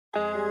You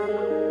ever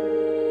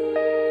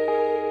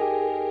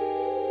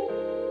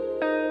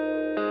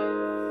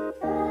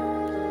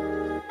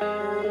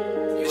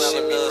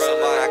love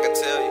somebody, I can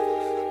tell you,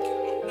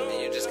 and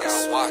you just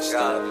gotta watch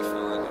them.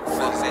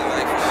 Fuck their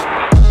life and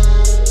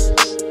shit.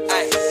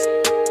 Ay.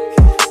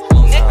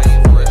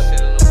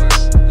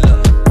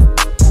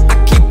 I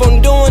keep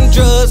on doing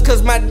drugs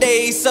cause my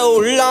day's so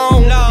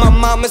long. My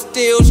mama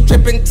still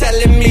stripping,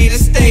 telling me to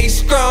stay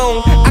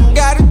strong. I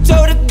gotta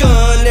tote a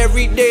gun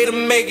every day to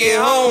make it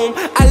home.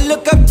 I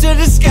look up to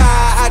the sky,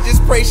 I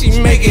just pray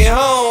she make it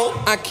home.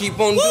 I keep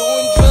on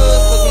doing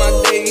drugs cause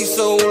my day's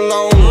so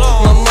long.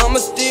 My mama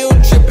still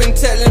tripping,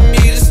 telling me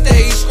to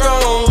stay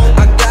strong.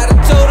 I gotta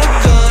tote a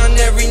gun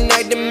every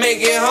night to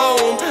make it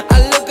home.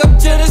 I look up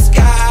to the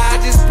sky, I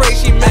just pray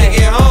she make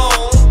it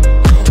home.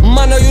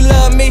 I know you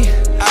love me,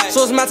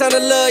 so it's my time to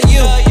love you.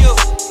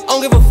 I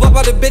don't give a fuck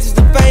about the bitches,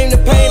 the fame, the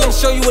pain. I'ma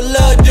show you what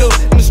love do.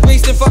 In the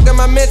streets, they fucking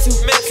my mental.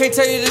 Can't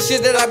tell you the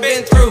shit that I've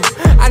been through.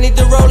 I need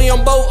the rollie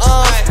on both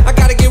arms. I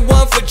gotta get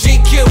one for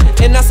GQ.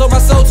 And I sold my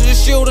soul to the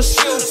shooters.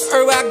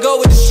 Everywhere I go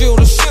with the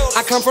shooters.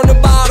 I come from the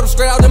bottom,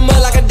 straight out the mud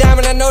like a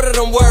diamond. I know that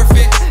I'm worth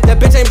it. That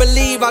bitch ain't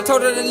believe, I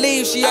told her to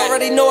leave. She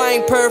already know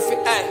I ain't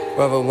perfect.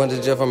 Brother went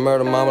to jail for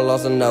murder, mama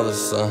lost another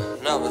son.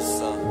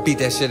 Beat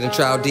that shit in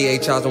trial, DA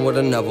charged him with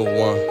another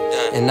one.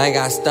 And I ain't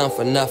got stunned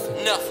for nothing.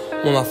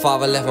 When my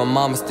father left, my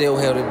mama still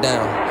held it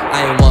down.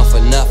 I ain't one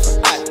for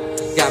nothing.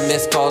 Got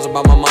missed calls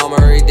about my mama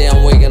every day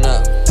I'm waking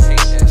up.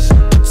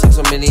 Took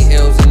so many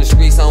L's in the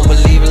streets, I don't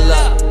believe in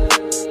luck.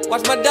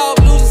 Watch my dog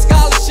lose a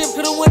scholarship,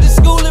 could've went to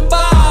school and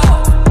ball.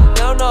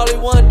 Now all he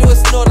wanna do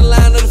is snort a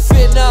line of the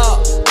fentanyl.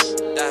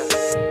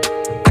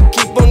 I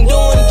keep on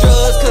doing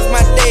drugs cause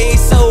my day's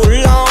so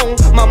long.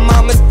 My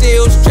mama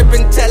still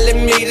stripping,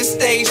 telling me to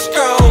stay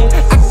strong.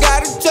 I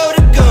gotta tote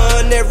a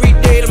gun every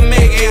day to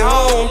make it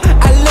home.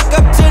 I look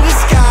up to the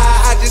sky,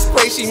 I just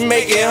pray she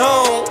make it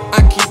home.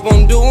 I keep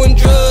on doing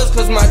drugs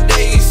cause my